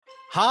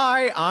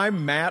Hi,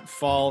 I'm Matt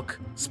Falk,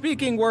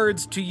 speaking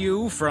words to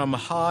you from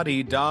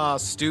Hadi Da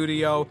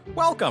Studio.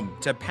 Welcome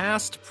to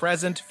Past,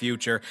 Present,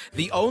 Future,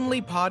 the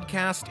only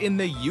podcast in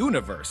the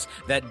universe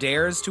that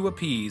dares to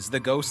appease the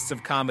ghosts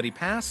of comedy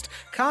past,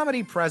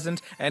 comedy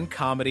present, and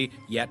comedy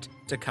yet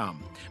to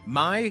come.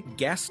 My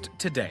guest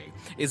today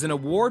is an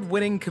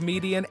award-winning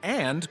comedian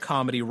and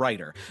comedy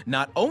writer.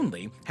 Not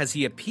only has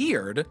he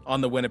appeared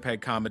on the Winnipeg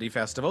Comedy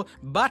Festival,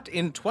 but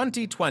in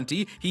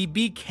 2020, he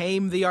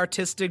became the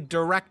artistic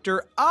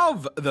director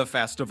of the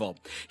festival.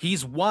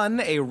 He's won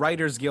a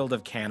Writers Guild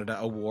of Canada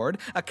award,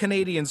 a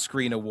Canadian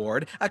Screen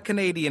Award, a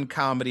Canadian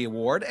Comedy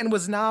Award, and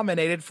was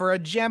nominated for a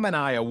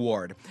Gemini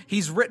Award.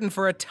 He's written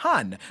for a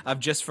ton of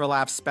Just for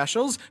Laughs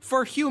specials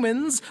for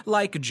humans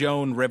like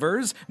Joan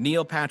Rivers,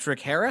 Neil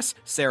Patrick Harris,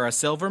 Sarah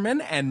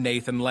Silverman, and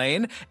Nathan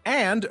Lane,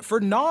 and for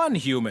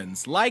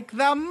non-humans like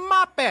the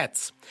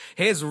Muppets.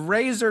 His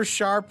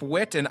razor-sharp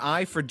wit and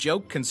eye for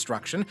joke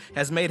construction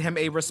has made him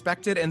a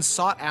respected and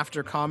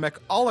sought-after comic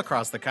all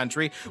across the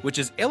country, which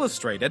is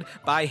illustrated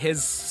by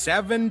his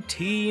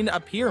 17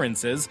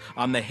 appearances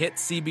on the hit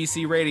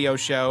CBC radio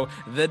show,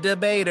 The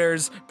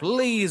Debaters.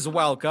 Please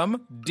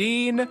welcome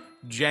Dean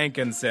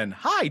Jenkinson.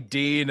 Hi,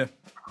 Dean.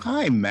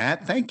 Hi,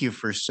 Matt. Thank you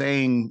for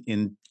saying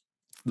in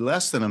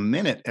less than a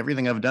minute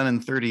everything I've done in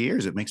 30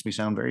 years. It makes me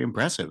sound very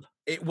impressive.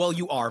 Well,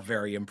 you are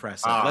very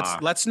impressive.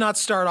 Let's not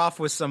start off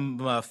with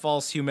some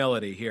false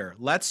humility here.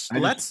 Let's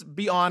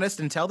be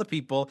honest and tell the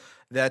people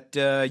that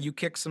you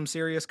kick some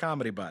serious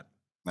comedy butt.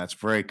 That's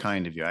very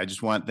kind of you. I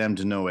just want them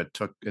to know it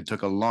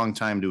took a long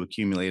time to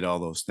accumulate all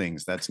those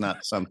things. That's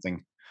not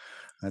something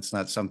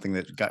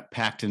that got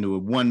packed into a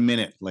 1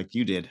 minute like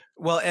you did.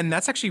 Well, and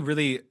that's actually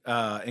really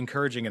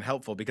encouraging and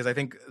helpful because I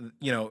think,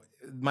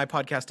 my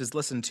podcast is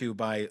listened to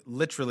by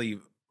literally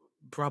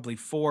probably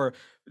 4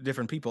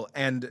 different people.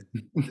 And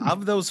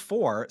of those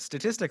 4,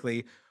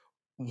 statistically,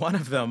 one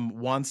of them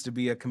wants to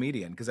be a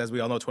comedian because, as we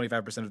all know,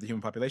 25% of the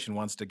human population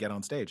wants to get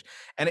on stage.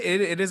 And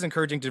it is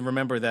encouraging to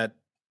remember that,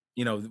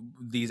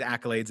 these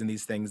accolades and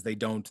these things, they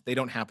don't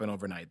happen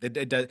overnight.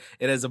 It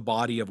is a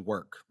body of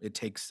work. It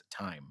takes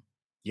time.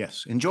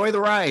 Yes. Enjoy the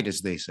ride,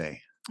 as they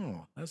say.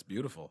 Oh, that's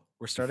beautiful.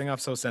 We're starting off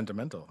so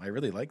sentimental. I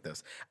really like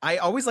this. I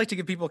always like to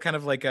give people kind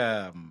of like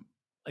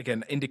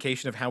an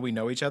indication of how we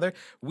know each other.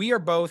 We are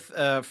both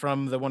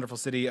from the wonderful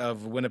city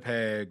of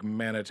Winnipeg,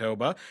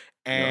 Manitoba,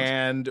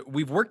 and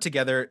we've worked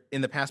together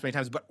in the past many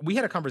times, but we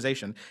had a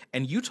conversation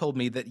and you told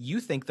me that you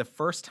think the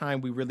first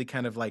time we really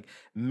kind of like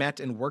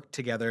met and worked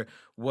together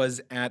was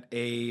at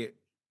a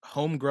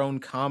homegrown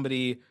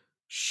comedy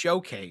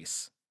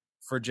showcase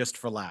for Just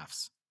for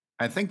Laughs.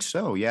 I think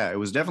so. Yeah, it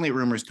was definitely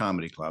Rumors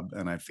Comedy Club,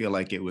 and I feel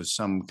like it was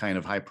some kind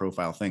of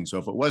high-profile thing. So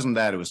if it wasn't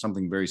that, it was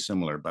something very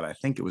similar. But I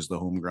think it was the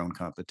homegrown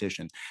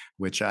competition,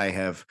 which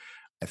I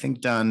think,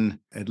 done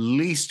at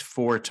least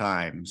 4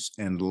 times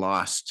and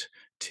lost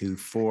to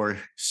 4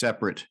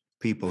 separate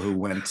people who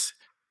went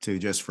to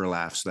Just for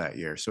Laughs that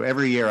year. So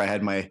every year I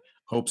had my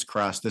hopes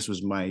crossed. This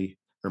was my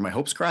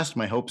hopes crossed,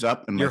 my hopes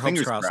up, and my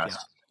fingers crossed.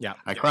 Yeah.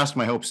 I crossed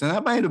my hopes, and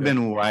that might have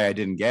been why I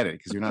didn't get it,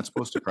 because you're not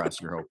supposed to cross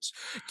your hopes.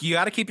 You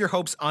got to keep your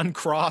hopes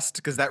uncrossed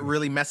because that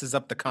really messes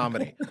up the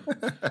comedy.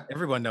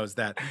 Everyone knows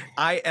that.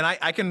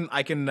 I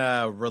can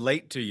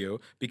relate to you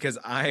because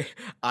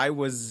I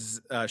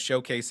was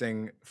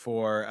showcasing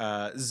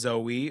for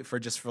Zoe for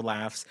Just for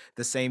Laughs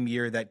the same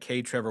year that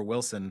K. Trevor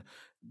Wilson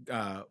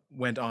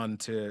went on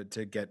to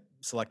get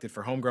selected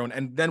for Homegrown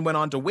and then went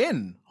on to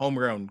win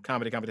Homegrown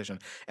Comedy Competition.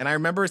 And I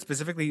remember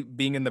specifically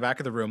being in the back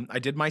of the room. I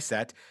did my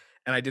set.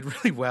 And I did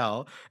really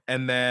well.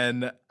 And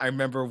then I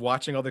remember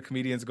watching all the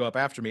comedians go up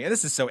after me. And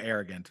this is so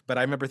arrogant, but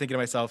I remember thinking to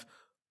myself,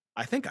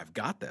 I think I've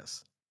got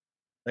this.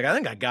 Like, I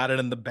think I got it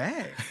in the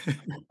bag.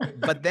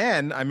 But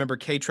then I remember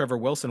K. Trevor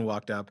Wilson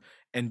walked up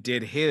and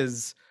did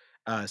his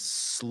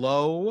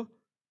slow,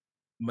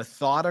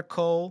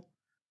 methodical,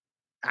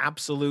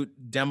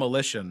 absolute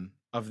demolition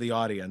of the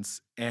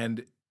audience.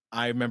 And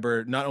I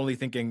remember not only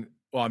thinking,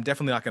 well, I'm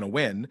definitely not going to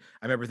win.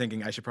 I remember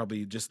thinking I should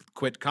probably just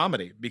quit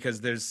comedy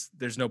because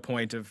there's no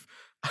point of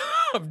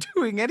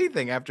doing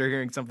anything after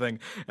hearing something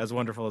as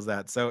wonderful as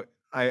that. So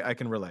I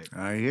can relate.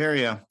 I hear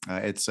you.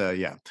 It's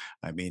yeah.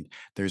 I mean,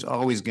 there's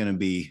always going to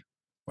be,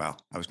 well,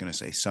 I was going to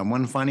say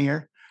someone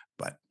funnier,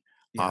 but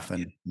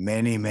often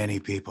many, many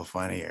people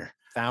funnier.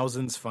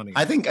 Thousands funnier.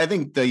 I think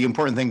the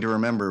important thing to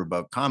remember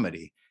about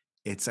comedy,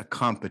 it's a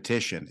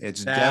competition.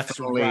 It's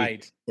definitely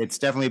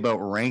about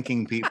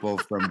ranking people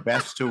from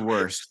best to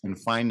worst and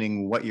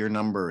finding what your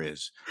number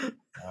is.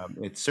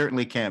 It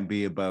certainly can't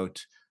be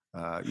about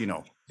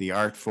the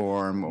art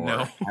form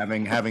or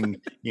having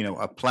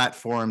a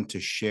platform to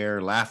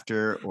share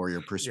laughter or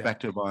your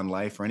perspective on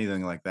life or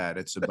anything like that.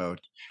 It's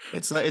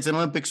an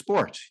Olympic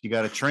sport. You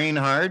got to train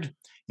hard.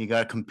 You got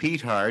to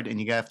compete hard,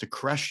 and you have to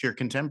crush your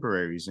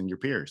contemporaries and your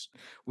peers.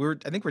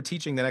 I think we're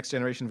teaching the next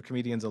generation of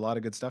comedians a lot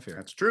of good stuff here.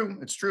 That's true.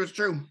 It's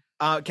true.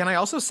 Can I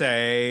also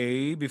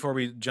say before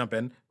we jump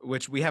in,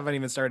 which we haven't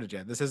even started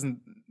yet? This isn't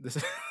this,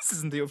 this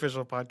isn't the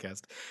official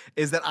podcast.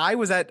 Is that I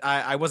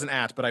wasn't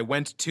at, but I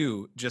went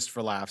to Just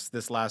for Laughs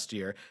this last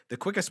year. The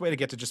quickest way to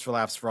get to Just for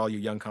Laughs for all you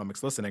young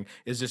comics listening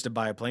is just to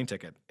buy a plane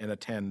ticket and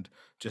attend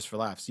Just for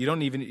Laughs. You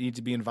don't even need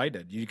to be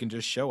invited. You can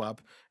just show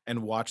up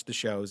and watch the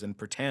shows and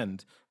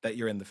pretend that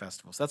you're in the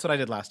festival. So that's what I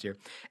did last year.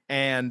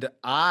 And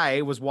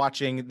I was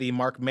watching the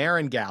Mark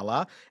Maron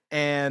Gala,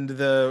 and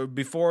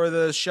before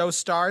the show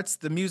starts,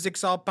 the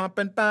music's all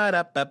pumping.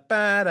 And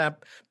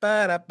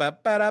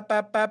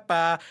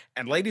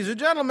ladies and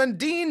gentlemen,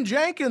 Dean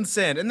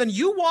Jenkinson. And then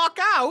you walk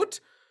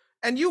out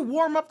and you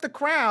warm up the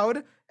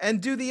crowd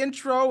and do the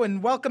intro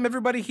and welcome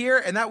everybody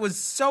here. And that was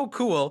so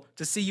cool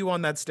to see you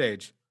on that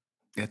stage.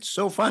 It's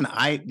so fun.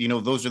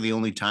 Those are the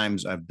only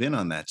times I've been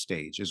on that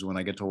stage, is when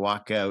I get to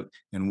walk out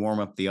and warm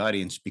up the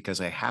audience,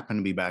 because I happen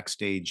to be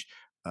backstage,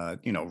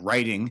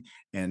 writing.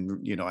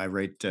 And, I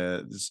write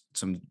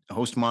some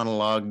host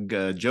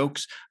monologue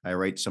jokes. I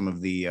write some of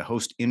the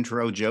host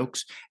intro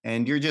jokes,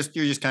 and you're just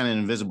kind of an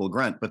invisible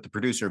grunt. But the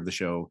producer of the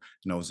show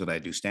knows that I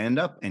do stand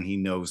up, and he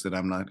knows that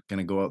I'm not going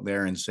to go out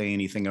there and say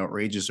anything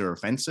outrageous or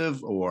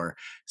offensive or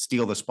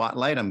steal the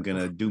spotlight. I'm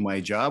going to do my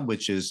job,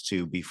 which is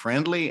to be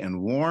friendly and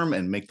warm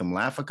and make them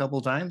laugh a couple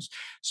times.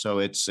 So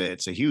it's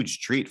a huge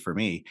treat for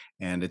me,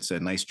 and it's a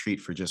nice treat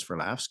for Just for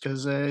Laughs,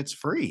 because it's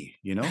free.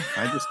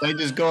 I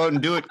just go out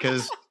and do it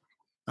because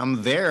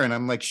I'm there, and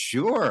I'm like,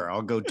 sure,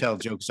 I'll go tell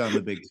jokes on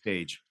the big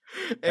stage.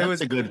 It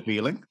was a good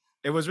feeling.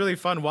 It was really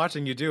fun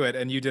watching you do it,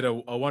 and you did a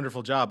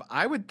wonderful job.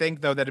 I would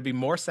think, though, that it'd be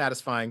more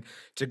satisfying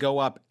to go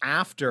up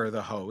after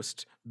the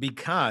host,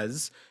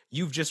 because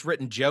you've just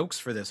written jokes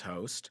for this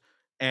host,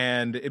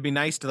 and it'd be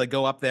nice to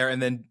go up there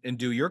and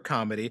do your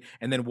comedy,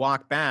 and then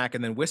walk back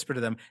and then whisper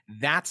to them,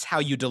 "That's how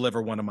you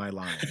deliver one of my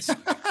lines."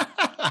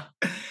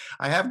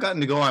 I have gotten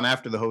to go on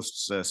after the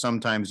hosts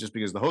sometimes, just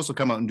because the host will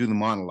come out and do the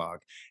monologue.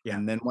 Yeah.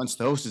 And then once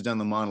the host has done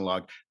the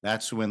monologue,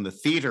 that's when the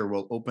theater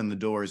will open the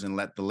doors and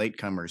let the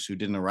latecomers who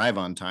didn't arrive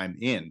on time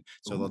in.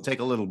 So they'll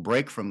take a little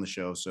break from the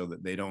show so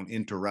that they don't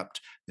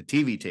interrupt the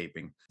TV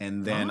taping.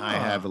 And then I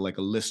have a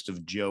list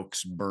of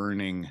jokes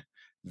burning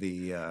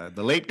the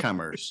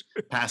latecomers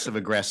passive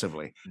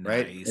aggressively,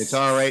 right? Nice. It's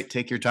all right.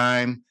 Take your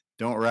time.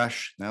 Don't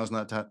rush. Now's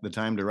not the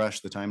time to rush.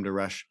 The time to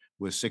rush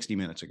was 60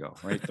 minutes ago,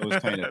 right?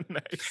 Those kind of.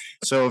 Nice.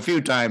 So a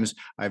few times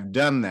I've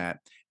done that,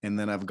 and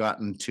then I've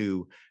gotten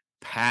to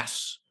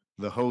pass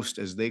the host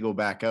as they go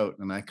back out,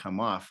 and I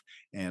come off,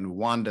 and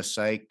Wanda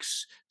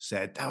Sykes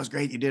said, "That was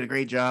great. You did a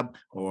great job."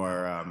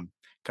 Or a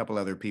couple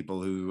other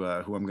people who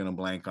I'm going to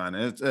blank on.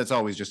 It's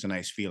always just a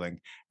nice feeling.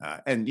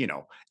 And,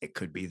 it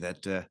could be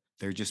that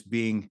they're just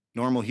being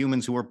normal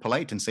humans who are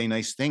polite and say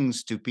nice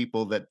things to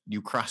people that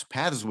you cross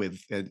paths with,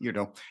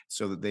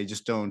 so that they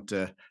just don't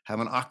have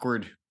an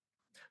awkward.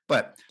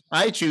 But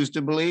I choose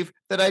to believe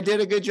that I did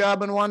a good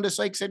job, and Wanda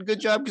Sykes said good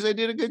job because I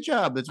did a good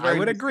job. I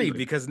would agree,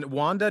 because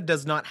Wanda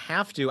does not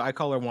have to. I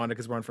call her Wanda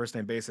because we're on first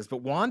name basis.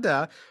 But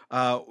Wanda,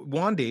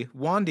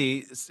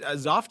 Wandy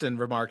has often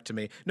remarked to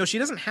me, no, she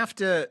doesn't have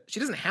to. She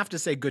doesn't have to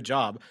say good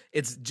job.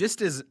 It's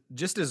just as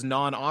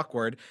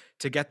non-awkward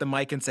to get the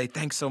mic and say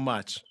thanks so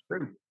much.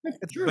 True.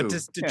 But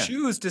to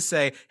choose to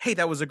say, hey,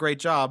 that was a great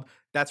job,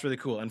 that's really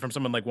cool. And from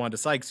someone like Wanda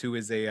Sykes, who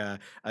is a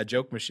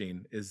joke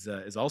machine,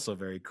 is also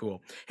very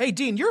cool. Hey,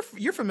 Dean, you're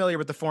familiar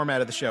with the format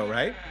of the show,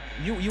 right?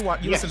 You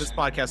listen to this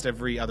podcast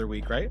every other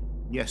week, right?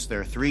 Yes, there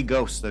are 3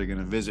 ghosts that are going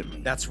to visit me.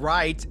 That's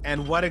right.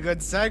 And what a good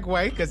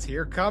segue, because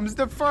here comes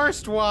the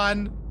first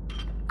one.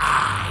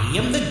 I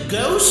am the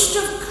ghost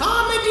of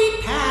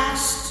comedy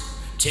past.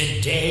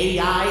 Today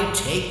I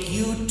take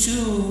you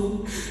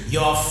to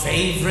your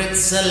favorite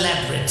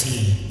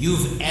celebrity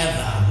you've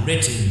ever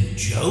written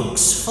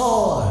jokes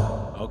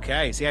for.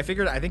 Okay, see, I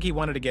think he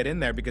wanted to get in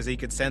there because he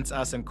could sense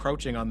us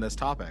encroaching on this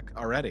topic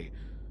already.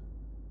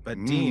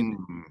 But Dean,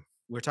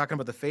 we're talking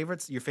about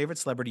your favorite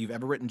celebrity you've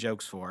ever written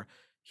jokes for.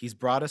 He's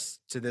brought us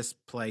to this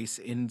place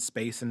in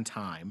space and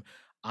time.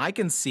 I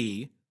can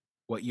see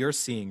what you're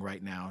seeing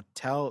right now.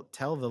 Tell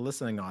the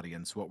listening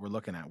audience what we're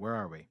looking at. Where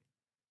are we?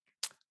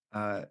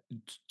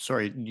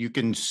 Sorry, you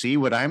can see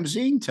what I'm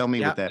seeing? Tell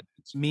me what that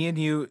is. Me and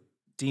you,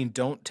 Dean,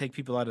 don't take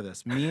people out of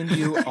this. Me and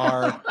you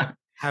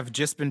have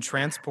just been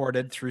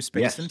transported through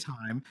space and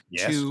time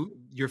to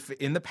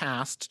in the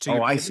past to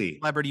your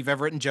celebrity you've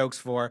ever written jokes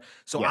for.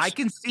 So I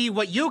can see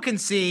what you can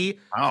see.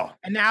 Oh.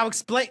 And now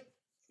explain.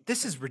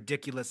 This is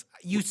ridiculous.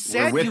 You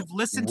said you've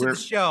listened to the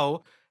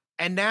show,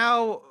 and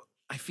now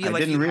I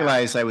didn't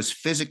realize I was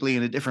physically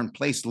in a different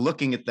place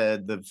looking at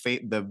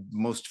the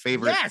most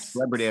favorite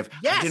celebrity.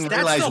 I didn't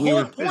realize we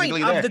were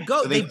physically there.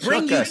 So they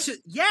bring you to.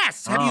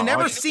 Yes. Have you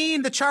never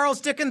seen the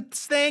Charles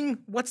Dickens thing?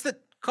 What's it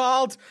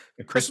called?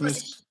 A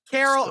Christmas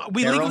Carol.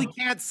 We legally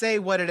can't say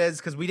what it is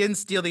because we didn't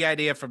steal the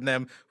idea from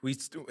them.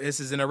 This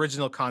is an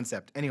original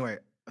concept. Anyway,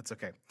 that's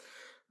okay.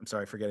 I'm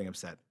sorry for getting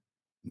upset.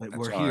 But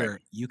we're here.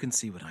 Right. You can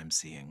see what I'm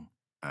seeing.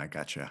 I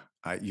gotcha.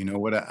 You know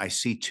what? I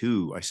see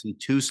 2. I see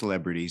 2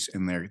 celebrities,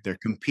 and they're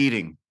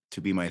competing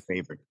to be my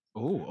favorite.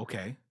 Oh,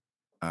 okay.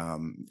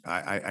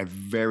 I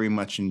very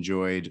much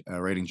enjoyed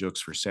writing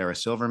jokes for Sarah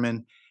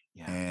Silverman,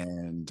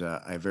 and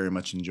I very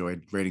much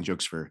enjoyed writing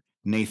jokes for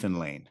Nathan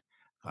Lane,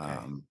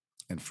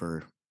 and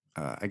for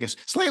I guess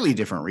slightly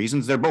different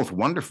reasons. They're both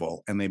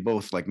wonderful, and they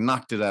both like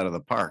knocked it out of the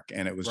park.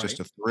 And it was just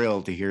a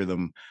thrill to hear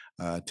them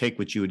take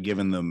what you had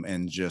given them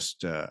and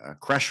just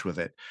crush with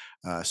it.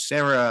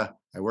 Sarah,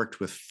 I worked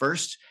with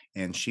first,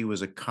 and she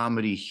was a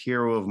comedy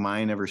hero of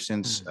mine ever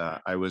since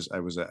I was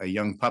a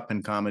young pup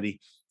in comedy.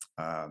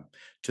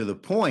 To the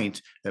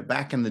point that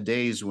back in the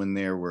days when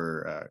there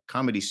were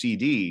comedy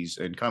CDs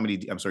and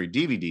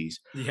DVDs,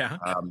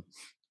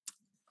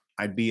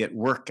 I'd be at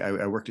work.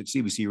 I worked at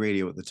CBC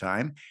Radio at the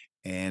time,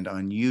 and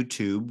on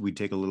YouTube, we'd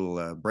take a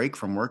little break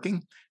from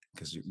working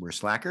because we're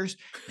slackers,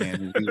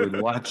 and we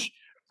would watch.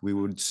 We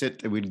would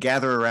sit. We'd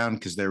gather around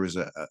because there was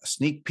a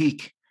sneak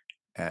peek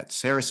at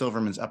Sarah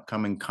Silverman's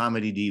upcoming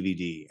comedy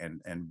DVD,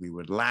 and we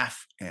would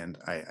laugh. And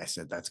I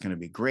said, "That's going to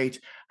be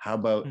great. How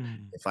about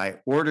if I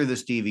order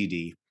this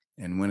DVD?"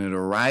 And when it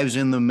arrives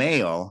in the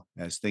mail,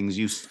 as things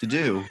used to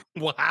do.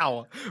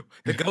 Wow.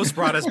 The ghost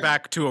brought us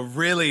back to a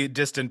really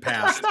distant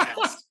past.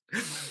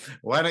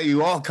 Why don't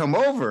you all come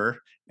over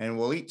and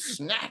we'll eat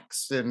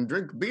snacks and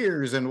drink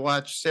beers and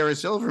watch Sarah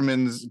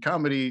Silverman's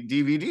comedy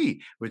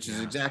DVD, which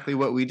is exactly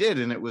what we did.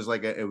 And it was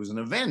like it was an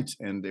event,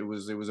 and it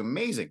was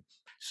amazing.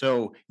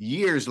 So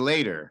years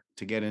later,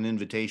 to get an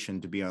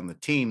invitation to be on the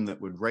team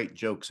that would write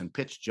jokes and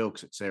pitch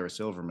jokes at Sarah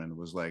Silverman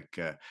was like,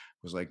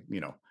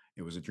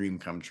 it was a dream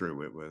come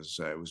true. It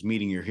was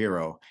meeting your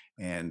hero.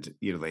 And,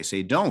 they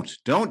say, don't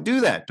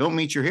do that. Don't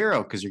meet your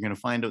hero, because you're going to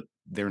find out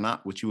they're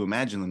not what you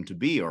imagine them to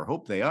be or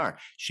hope they are.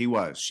 She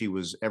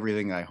was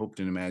everything I hoped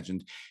and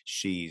imagined.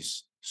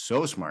 She's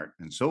so smart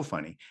and so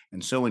funny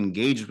and so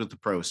engaged with the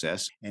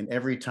process. And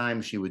every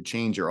time she would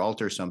change or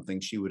alter something,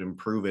 she would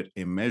improve it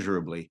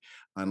immeasurably.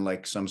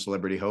 Unlike some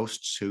celebrity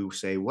hosts who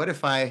say, what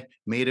if I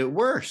made it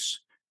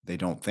worse? They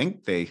don't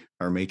think they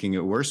are making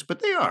it worse,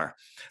 but they are.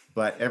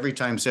 But every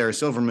time Sarah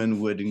Silverman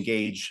would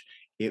engage,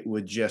 it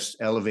would just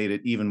elevate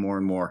it even more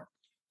and more.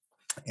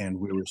 And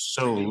we were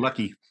so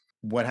lucky.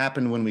 What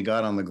happened when we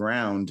got on the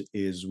ground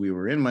is we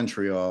were in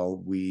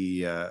Montreal.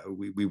 We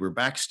were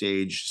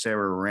backstage.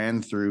 Sarah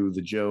ran through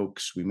the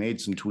jokes. We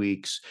made some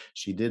tweaks.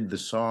 She did the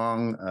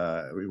song.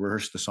 We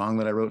rehearsed the song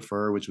that I wrote for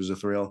her, which was a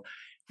thrill.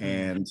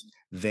 And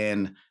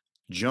then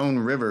Joan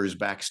Rivers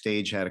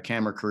backstage had a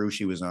camera crew.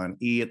 She was on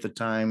E at the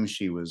time.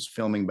 She was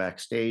filming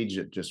backstage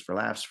at Just for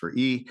Laughs for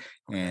E.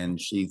 And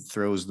she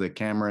throws the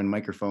camera and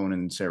microphone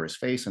in Sarah's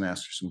face and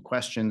asks her some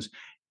questions.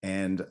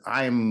 And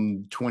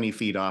I'm 20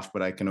 feet off,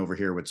 but I can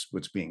overhear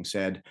what's being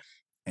said.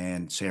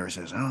 And Sarah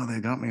says, oh, they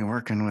got me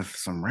working with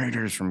some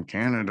writers from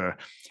Canada.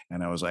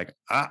 And I was like,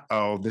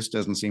 uh-oh, this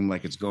doesn't seem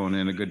like it's going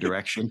in a good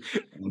direction.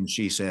 And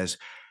she says,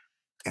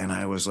 and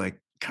I was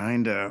like,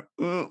 kind of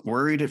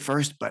worried at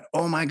first, but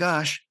oh my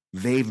gosh,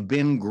 they've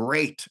been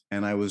great.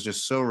 And I was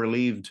just so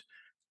relieved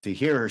to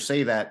hear her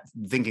say that,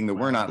 thinking that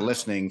we're not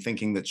listening,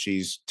 thinking that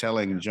she's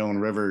telling Joan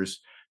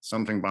Rivers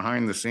something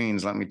behind the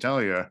scenes. Let me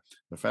tell you,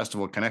 the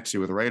festival connects you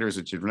with writers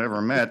that you've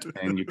never met,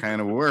 and you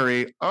kind of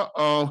worry,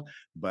 uh-oh.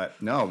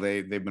 But no,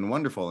 they've been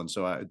wonderful. And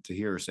so to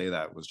hear her say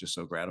that was just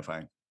so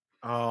gratifying.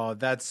 Oh,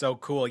 that's so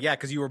cool. Yeah,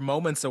 because you were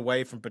moments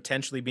away from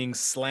potentially being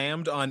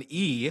slammed on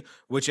E,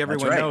 which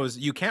everyone knows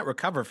you can't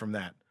recover from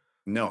that.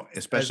 No,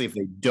 especially if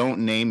they don't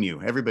name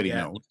you. Everybody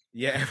knows.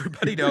 Yeah,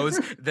 everybody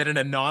knows that an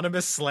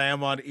anonymous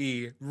slam on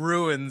E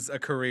ruins a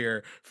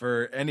career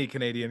for any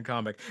Canadian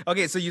comic.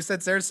 Okay, so you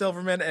said Sarah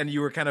Silverman, and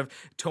you were kind of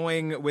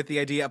toying with the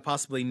idea of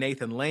possibly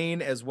Nathan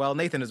Lane as well.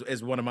 Nathan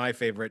is one of my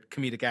favorite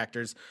comedic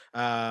actors.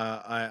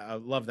 I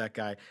love that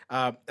guy.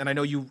 And I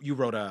know you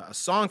wrote a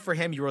song for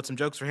him. You wrote some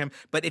jokes for him.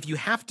 But if you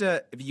have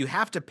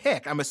to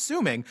pick, I'm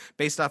assuming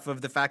based off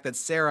of the fact that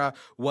Sarah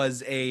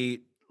was a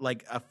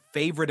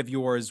favorite of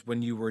yours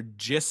when you were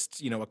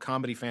just, a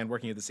comedy fan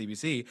working at the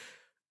CBC.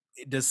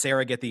 Does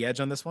Sarah get the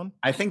edge on this one?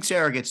 I think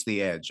Sarah gets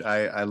the edge.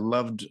 I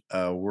loved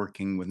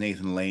working with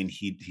Nathan Lane.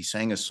 He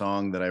sang a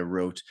song that I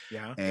wrote.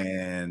 Yeah.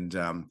 And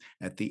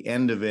at the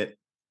end of it,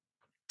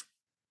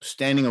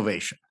 standing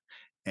ovation.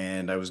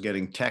 And I was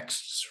getting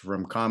texts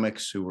from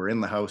comics who were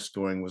in the house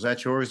going, was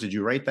that yours? Did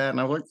you write that?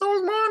 And I was like, that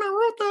was mine. I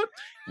wrote that.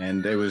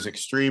 And it was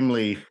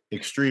extremely,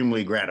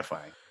 extremely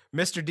gratifying.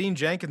 Mr. Dean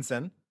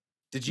Jenkinson,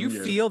 did you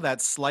feel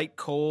that slight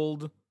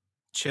cold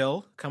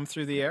chill come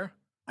through the air?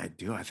 I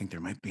do. I think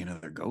there might be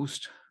another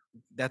ghost.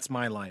 That's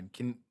my line.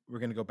 We're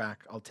going to go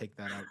back. I'll take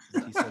that out.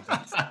 He said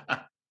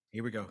that.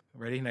 Here we go.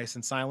 Ready? Nice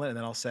and silent. And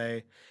then I'll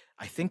say,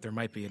 I think there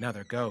might be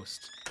another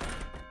ghost.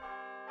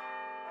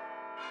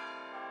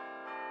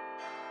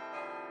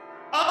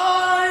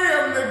 I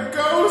am the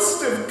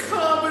ghost of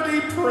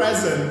comedy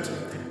present.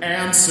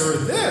 Answer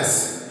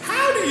this.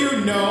 How do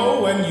you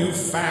know when you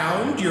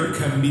found your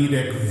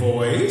comedic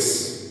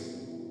voice?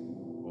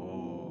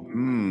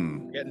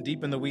 Getting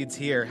deep in the weeds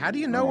here. How do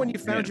you know when you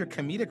found your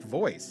comedic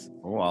voice?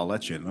 Oh, I'll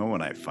let you know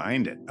when I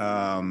find it.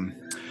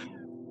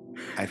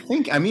 I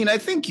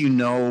think you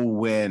know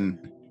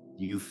when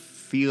you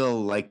feel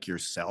like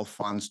yourself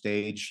on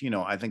stage.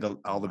 I think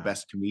all the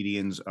best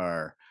comedians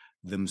are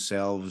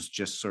themselves,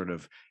 just sort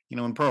of,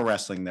 in pro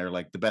wrestling, they're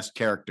like the best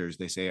characters,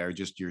 they say, are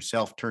just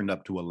yourself turned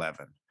up to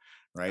 11,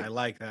 I right?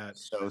 like that.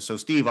 So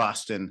Steve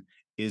Austin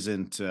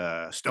isn't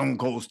Stone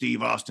Cold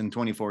Steve Austin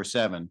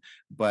 24/7,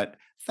 but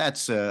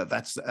that's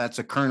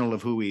a kernel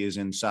of who he is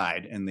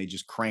inside, and they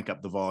just crank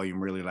up the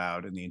volume really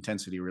loud and the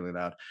intensity really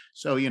loud.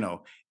 So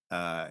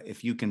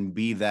if you can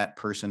be that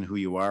person who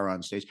you are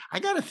on stage, I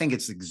gotta think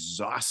it's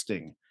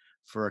exhausting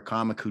for a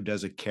comic who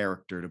does a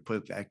character to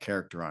put that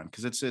character on,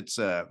 because it's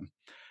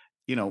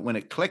when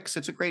it clicks,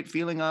 it's a great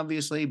feeling,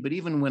 obviously. But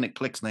even when it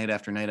clicks night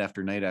after night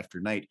after night after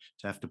night,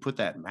 to have to put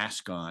that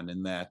mask on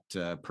and that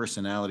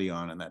personality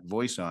on and that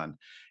voice on,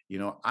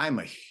 I'm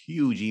a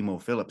huge Emo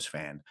Phillips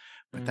fan,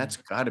 but that's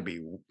got to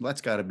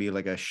be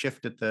like a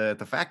shift at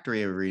the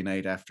factory every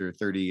night after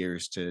 30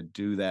 years to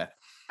do that.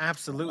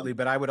 Absolutely.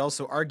 But I would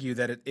also argue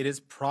that it is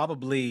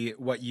probably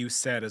what you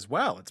said as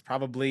well. It's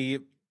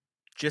probably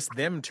just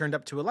them turned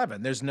up to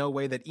 11. There's no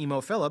way that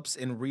Emo Phillips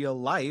in real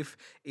life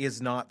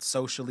is not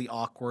socially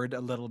awkward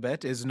a little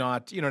bit, is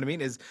not, you know what I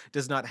mean,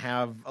 does not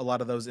have a lot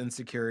of those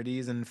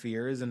insecurities and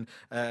fears. And,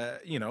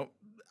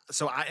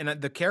 so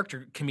the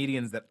character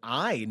comedians that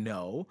I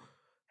know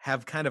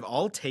have kind of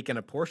all taken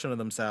a portion of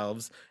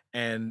themselves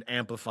and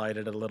amplified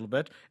it a little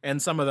bit.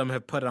 And some of them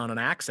have put it on an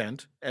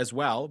accent as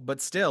well, but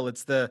still it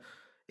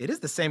is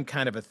the same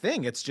kind of a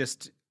thing.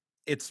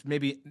 It's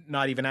maybe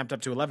not even amped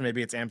up to 11.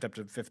 Maybe it's amped up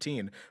to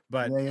 15.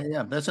 But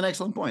yeah. That's an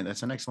excellent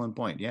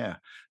point. Yeah.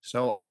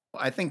 So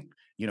I think,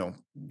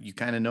 you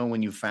kind of know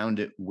when you found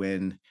it,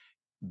 when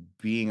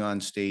being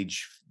on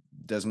stage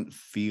doesn't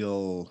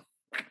feel,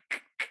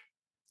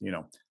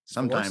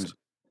 sometimes forced?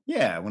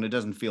 Yeah, when it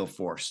doesn't feel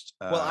forced.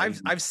 Well,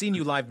 I've seen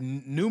you live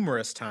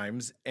numerous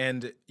times,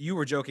 and you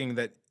were joking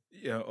that,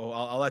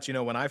 I'll let you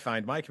know when I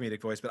find my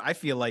comedic voice, but I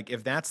feel like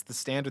if that's the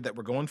standard that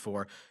we're going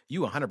for,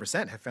 you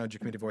 100% have found your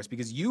comedic voice,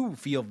 because you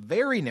feel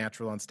very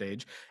natural on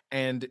stage,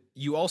 and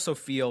you also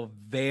feel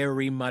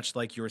very much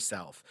like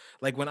yourself.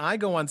 Like when I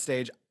go on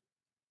stage,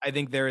 I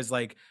think there is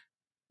like,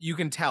 you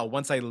can tell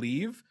once I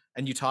leave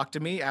and you talk to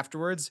me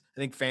afterwards,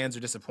 I think fans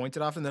are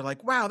disappointed often. They're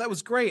like, wow, that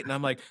was great. And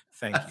I'm like,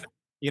 thank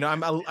you.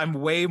 I'm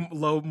way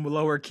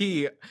lower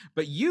key,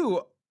 but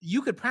you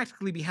could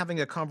practically be having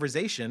a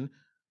conversation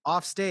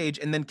off stage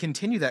and then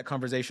continue that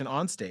conversation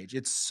on stage.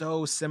 It's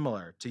so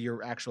similar to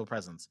your actual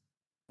presence.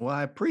 Well,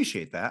 I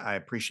appreciate that. I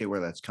appreciate where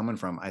that's coming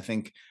from. I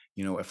think,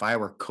 if I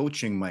were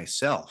coaching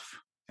myself,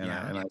 and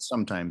I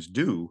sometimes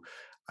do,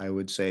 I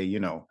would say,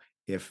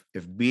 if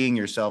being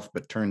yourself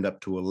but turned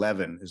up to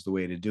 11 is the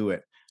way to do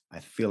it,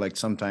 I feel like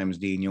sometimes,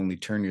 Dean, you only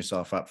turn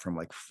yourself up from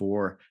like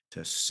 4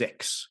 to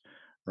 6,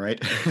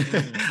 right?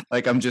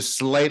 Like I'm just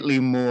slightly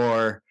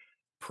more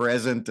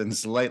present and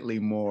slightly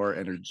more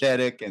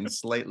energetic and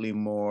slightly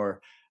more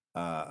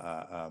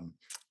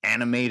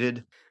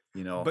animated.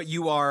 But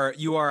you are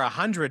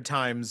 100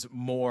 times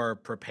more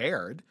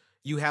prepared.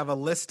 You have a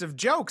list of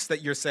jokes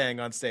that you're saying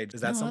on stage.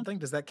 Is that something?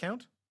 Does that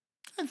count?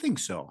 I think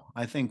so.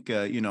 I think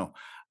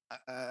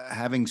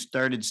having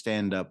started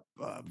stand up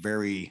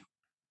very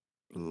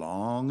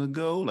long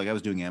ago, like I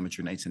was doing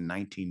amateur nights in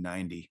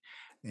 1990,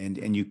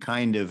 and you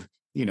kind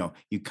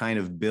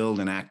of build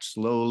and act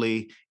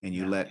slowly, and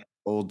you let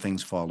old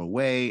things fall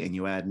away and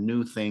you add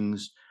new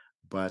things.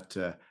 But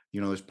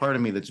there's part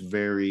of me that's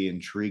very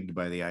intrigued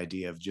by the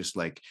idea of just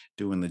like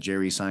doing the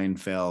Jerry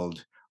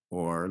Seinfeld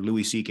or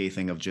Louis C.K.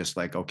 thing of just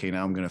like, okay,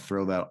 now I'm going to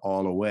throw that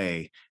all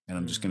away and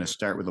I'm just going to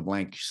start with a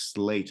blank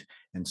slate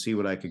and see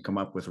what I can come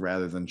up with,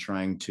 rather than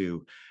trying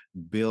to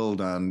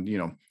build on,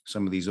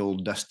 some of these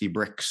old dusty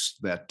bricks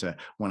that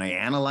when I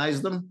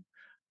analyze them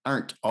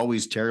aren't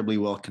always terribly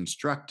well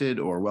constructed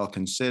or well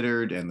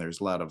considered. And there's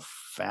a lot of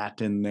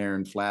fat in there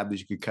and flab that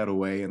you could cut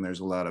away. And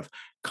there's a lot of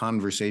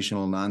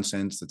conversational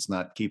nonsense that's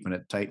not keeping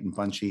it tight and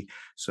punchy.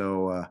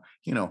 So,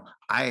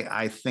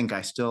 I think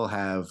I still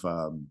have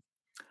a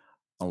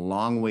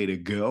long way to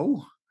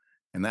go,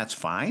 and that's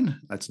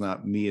fine. That's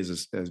not me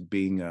as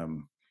being,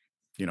 I'm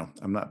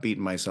not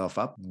beating myself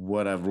up.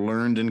 What I've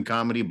learned in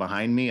comedy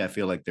behind me, I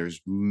feel like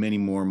there's many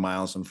more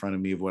miles in front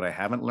of me of what I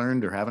haven't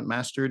learned or haven't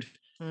mastered.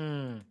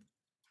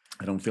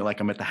 I don't feel like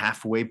I'm at the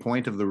halfway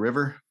point of the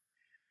river.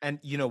 And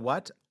you know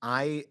what?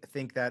 I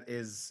think that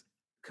is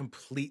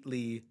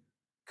completely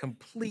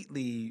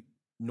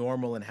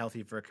normal and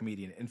healthy for a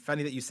comedian. And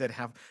funny that you said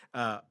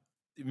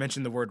you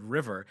mentioned the word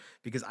river,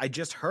 because I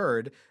just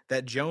heard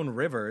that Joan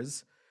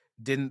Rivers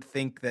didn't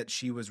think that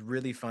she was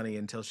really funny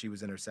until she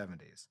was in her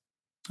 70s.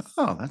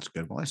 Oh, that's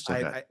good. Well, I still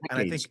got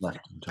decades left.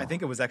 I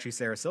think it was actually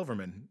Sarah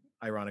Silverman,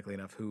 ironically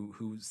enough,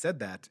 who said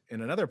that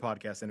in another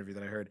podcast interview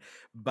that I heard.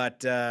 But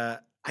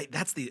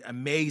that's the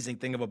amazing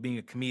thing about being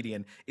a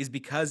comedian, is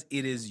because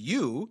it is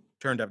you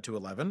turned up to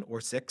 11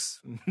 or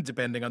 6,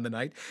 depending on the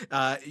night.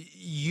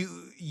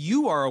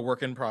 You are a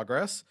work in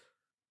progress,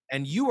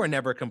 and you are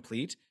never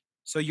complete.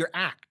 So your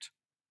act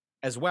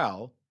as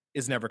well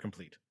is never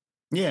complete.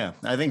 Yeah,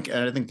 I think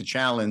the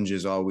challenge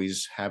is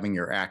always having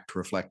your act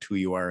reflect who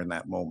you are in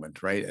that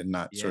moment, right? And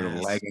not sort of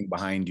Yes. lagging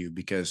behind you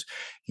because,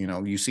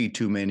 you see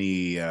too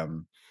many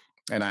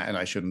and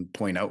I shouldn't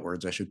point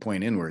outwards, I should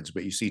point inwards,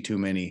 but you see too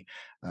many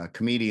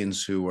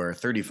comedians who are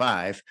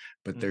 35,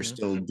 but they're Hmm.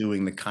 still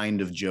doing the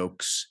kind of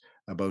jokes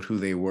about who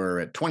they were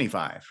at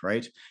 25,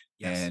 right?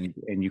 Yes.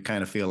 And you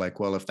kind of feel like,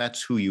 well, if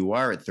that's who you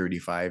are at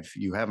 35,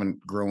 you haven't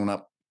grown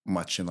up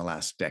much in the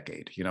last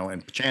decade,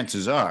 and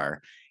chances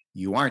are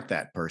you aren't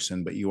that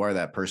person, but you are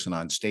that person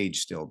on stage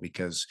still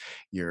because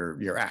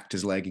your act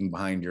is lagging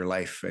behind your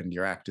life, and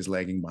your act is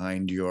lagging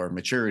behind your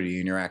maturity,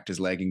 and your act is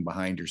lagging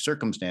behind your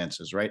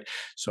circumstances, right?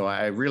 So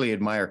I really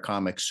admire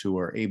comics who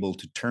are able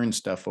to turn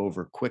stuff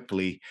over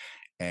quickly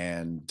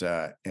and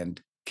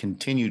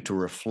continue to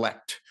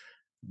reflect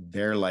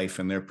their life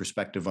and their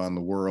perspective on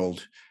the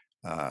world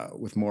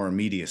with more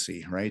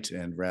immediacy, right?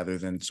 And rather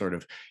than sort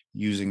of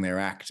using their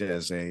act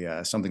as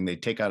a something they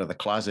take out of the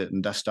closet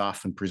and dust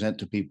off and present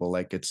to people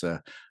like it's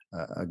a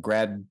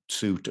grad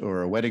suit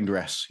or a wedding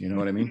dress. You know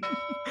what I mean?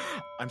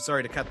 I'm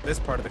sorry to cut this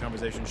part of the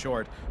conversation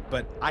short,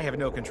 but I have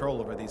no control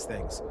over these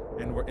things,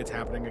 and it's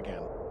happening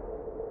again.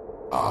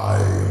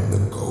 I am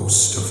the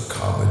ghost of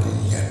comedy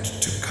yet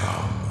to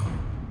come.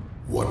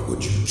 What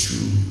would you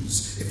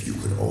choose if you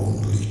could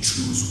only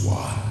choose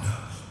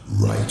one?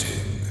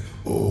 Writing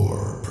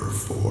or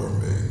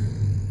performing?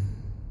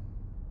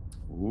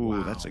 Ooh,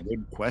 Wow. that's a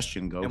good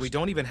question, Ghost. And we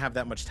don't even have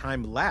that much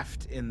time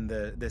left in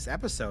this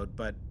episode,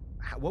 but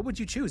what would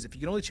you choose if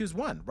you could only choose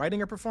one,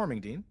 writing or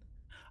performing, Dean?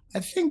 I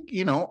think,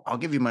 I'll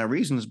give you my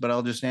reasons, but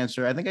I'll just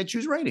answer. I think I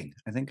choose writing.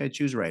 I think I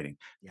choose writing.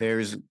 Yeah.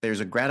 There's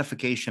a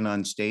gratification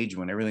on stage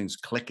when everything's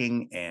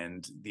clicking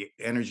and the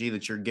energy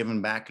that you're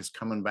giving back is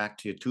coming back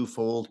to you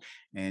twofold,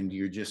 and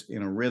you're just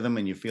in a rhythm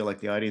and you feel like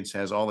the audience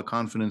has all the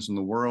confidence in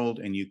the world,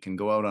 and you can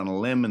go out on a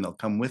limb and they'll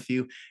come with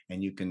you,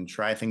 and you can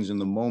try things in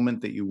the moment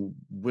that you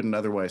wouldn't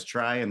otherwise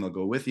try, and they'll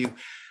go with you.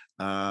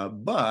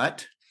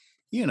 But,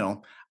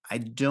 I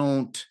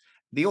don't,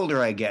 the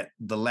older I get,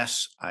 the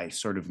less I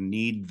sort of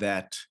need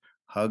that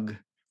hug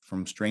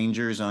from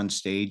strangers on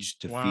stage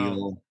to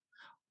feel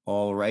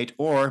all right.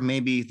 Or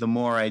maybe the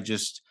more I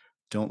just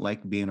don't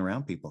like being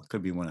around people.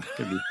 Could be one of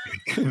could be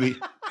could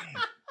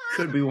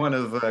be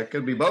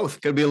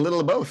both. Could be a little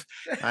of both.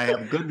 I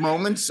have good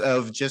moments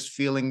of just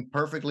feeling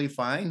perfectly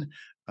fine,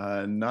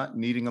 not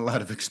needing a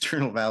lot of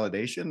external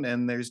validation,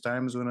 and there's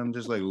times when I'm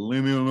just like,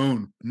 leave me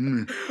alone.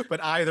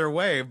 But either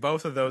way,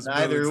 both of those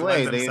Either moods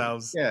way, lend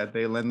themselves.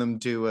 they lend them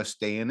to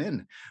staying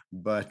in.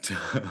 But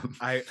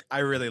I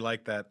really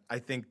like that. I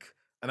think,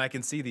 and I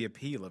can see the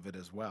appeal of it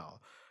as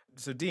well.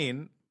 So,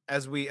 Dean,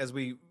 as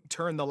we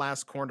turn the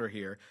last corner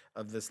here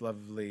of this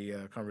lovely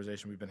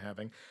conversation we've been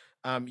having,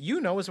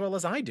 you know as well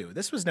as I do,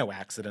 this was no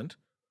accident.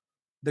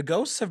 The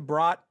ghosts have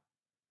brought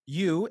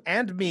you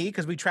and me,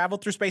 because we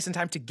traveled through space and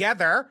time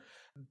together,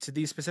 to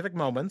these specific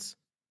moments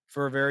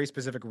for a very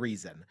specific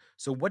reason.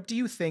 So what do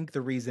you think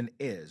the reason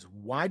is?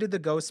 Why did the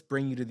ghosts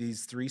bring you to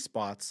these three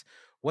spots?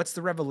 What's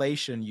the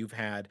revelation you've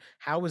had?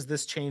 How has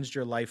this changed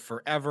your life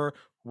forever?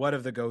 What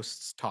have the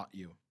ghosts taught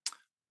you?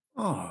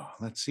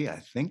 let's see. I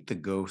think the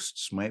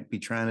ghosts might be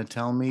trying to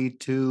tell me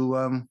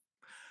to,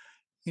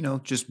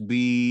 just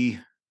be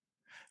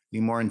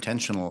more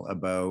intentional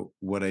about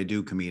what I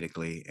do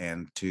comedically,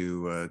 and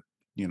to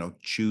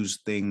choose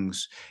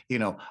things.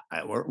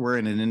 We're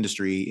in an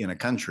industry, in a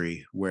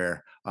country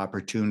where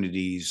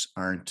opportunities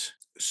aren't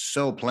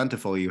so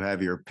plentiful. You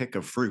have your pick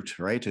of fruit,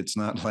 right? It's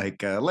not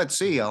like, let's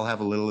see, I'll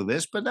have a little of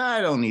this, but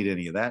I don't need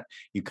any of that.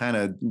 You kind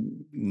of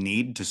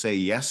need to say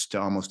yes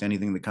to almost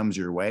anything that comes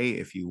your way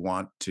if you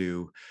want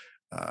to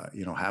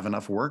have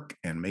enough work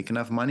and make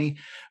enough money.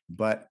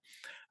 But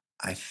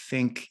I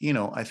think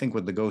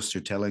what the ghosts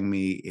are telling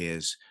me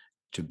is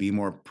to be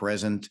more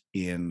present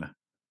in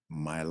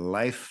my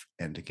life,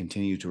 and to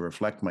continue to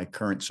reflect my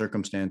current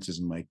circumstances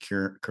and my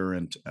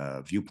current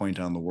viewpoint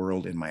on the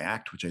world in my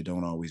act, which I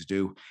don't always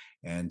do,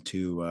 and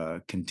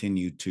to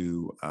continue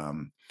to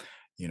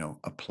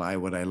apply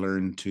what I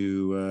learned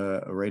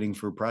to writing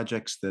for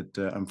projects that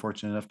I'm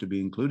fortunate enough to be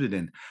included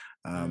in.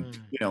 I'm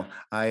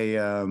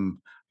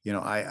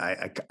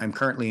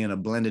currently in a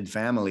blended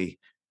family,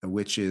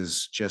 which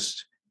is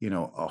just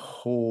a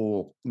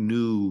whole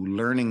new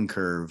learning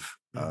curve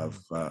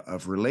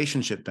of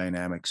relationship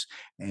dynamics,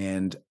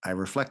 and I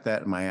reflect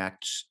that in my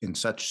acts in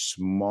such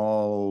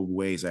small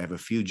ways. I have a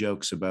few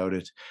jokes about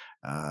it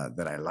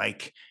that I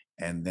like,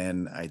 and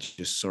then I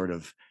just sort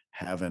of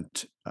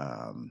haven't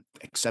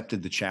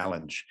accepted the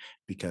challenge,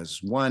 because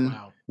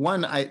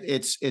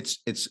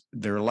it's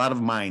there are a lot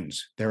of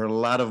minds. There are a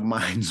lot of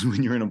minds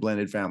when you're in a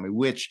blended family,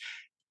 which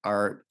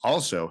are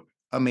also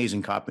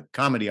amazing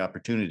comedy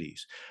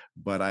opportunities.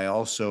 But I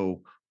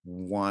also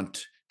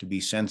want to be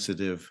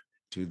sensitive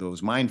to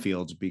those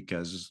minefields,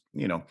 because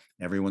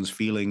everyone's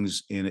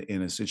feelings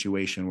in a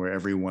situation where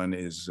everyone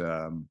is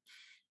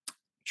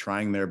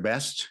trying their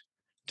best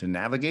to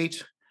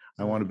navigate.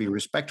 I want to be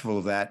respectful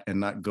of that and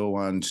not go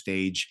on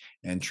stage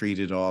and treat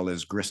it all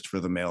as grist for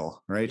the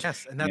mill, right?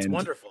 Yes, and that's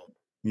wonderful.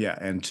 Yeah,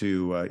 and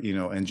to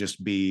and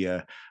just be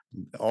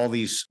all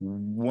these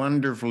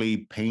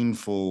wonderfully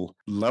painful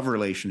love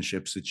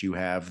relationships that you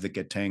have that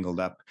get tangled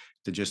up,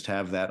 to just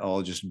have that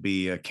all just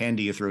be a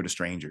candy you throw to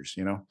strangers.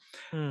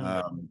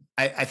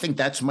 I think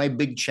that's my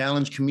big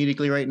challenge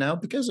comedically right now,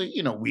 because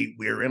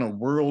we're in a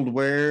world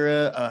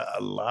where a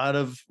lot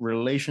of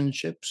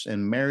relationships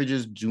and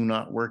marriages do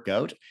not work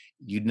out.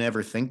 You'd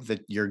never think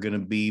that you're going to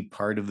be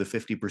part of the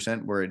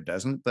 50% where it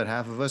doesn't, but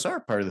half of us are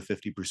part of the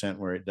 50%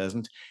 where it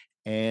doesn't.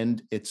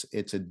 And it's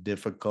a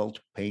difficult,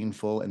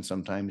 painful, and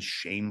sometimes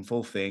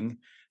shameful thing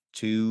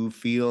to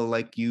feel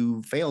like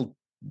you failed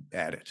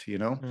at it.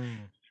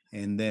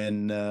 And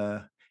then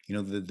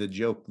the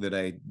joke that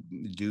I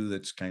do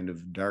that's kind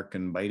of dark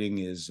and biting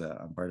is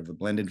I'm part of a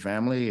blended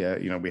family.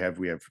 We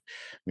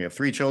have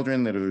 3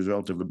 children that are the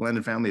result of a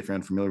blended family. If you're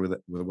unfamiliar with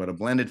what a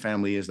blended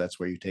family is, that's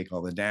where you take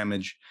all the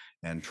damage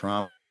and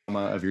trauma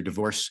of your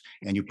divorce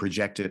and you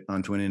project it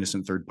onto an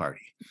innocent third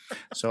party.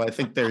 So I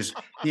think there's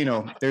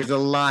a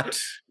lot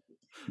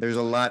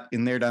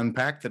in there to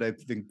unpack that I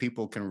think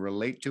people can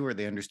relate to, or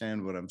they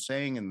understand what I'm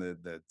saying, and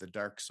the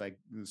dark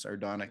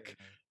sardonic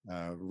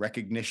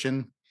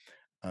recognition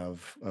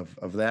of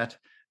that.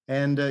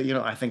 And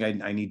I think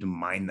I need to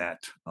mine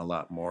that a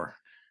lot more.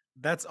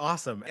 That's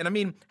awesome. And I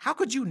mean, how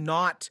could you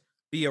not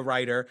be a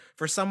writer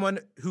for someone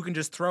who can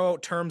just throw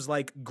out terms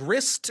like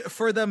grist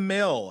for the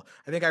mill?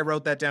 I think I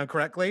wrote that down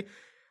correctly.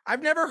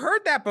 I've never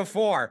heard that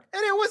before,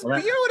 and it was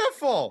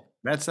beautiful.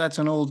 That's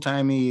an old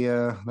timey.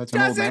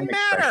 Doesn't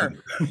matter.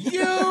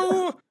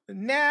 You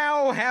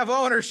now have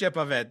ownership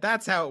of it.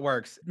 That's how it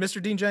works. Mr.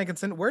 Dean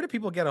Jenkinson, where do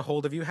people get a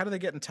hold of you? How do they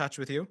get in touch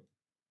with you?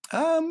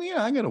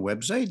 I got a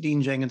website,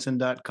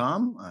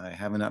 deanjenkinson.com. I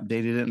haven't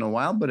updated it in a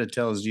while, but it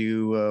tells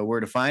you where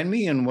to find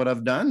me and what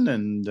I've done.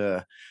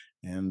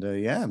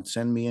 And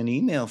send me an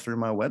email through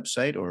my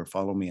website, or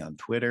follow me on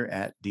Twitter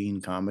at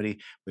Dean Comedy,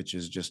 which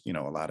is just, a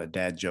lot of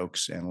dad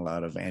jokes and a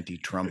lot of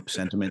anti-Trump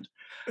sentiment.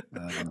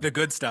 The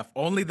good stuff,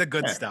 only the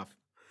good stuff.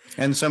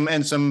 And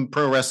some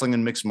pro wrestling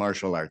and mixed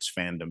martial arts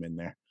fandom in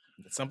there.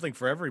 Something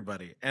for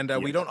everybody. And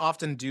we don't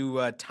often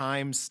do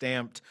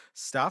time-stamped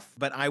stuff,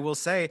 but I will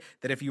say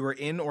that if you were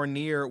in or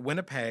near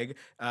Winnipeg,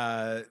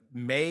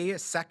 May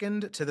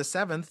 2nd to the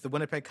 7th, the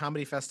Winnipeg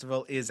Comedy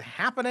Festival is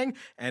happening,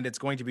 and it's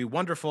going to be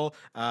wonderful,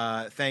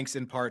 thanks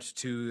in part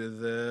to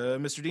the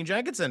Mr. Dean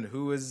Jenkinson,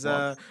 who is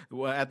at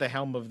the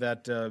helm of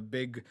that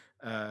big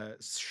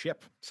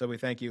ship. So we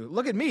thank you.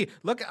 Look at me.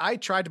 Look, I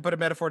tried to put a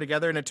metaphor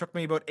together, and it took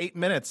me about 8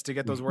 minutes to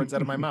get those words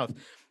out of my mouth.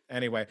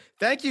 Anyway,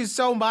 thank you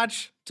so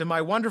much to my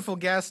wonderful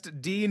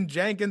guest, Dean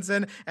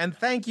Jenkinson, and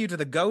thank you to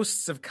the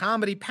ghosts of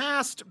comedy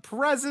past,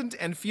 present,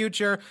 and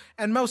future,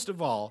 and most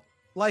of all,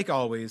 like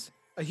always,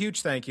 a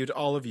huge thank you to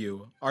all of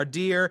you, our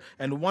dear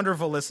and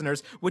wonderful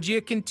listeners. Would you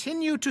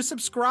continue to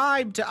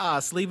subscribe to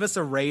us? Leave us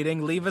a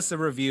rating, leave us a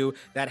review.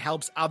 That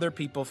helps other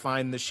people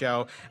find the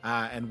show,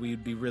 and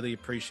we'd be really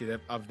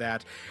appreciative of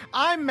that.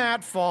 I'm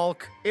Matt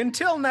Falk.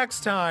 Until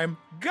next time,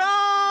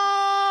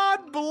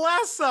 God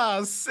bless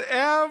us,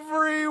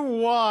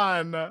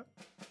 everyone.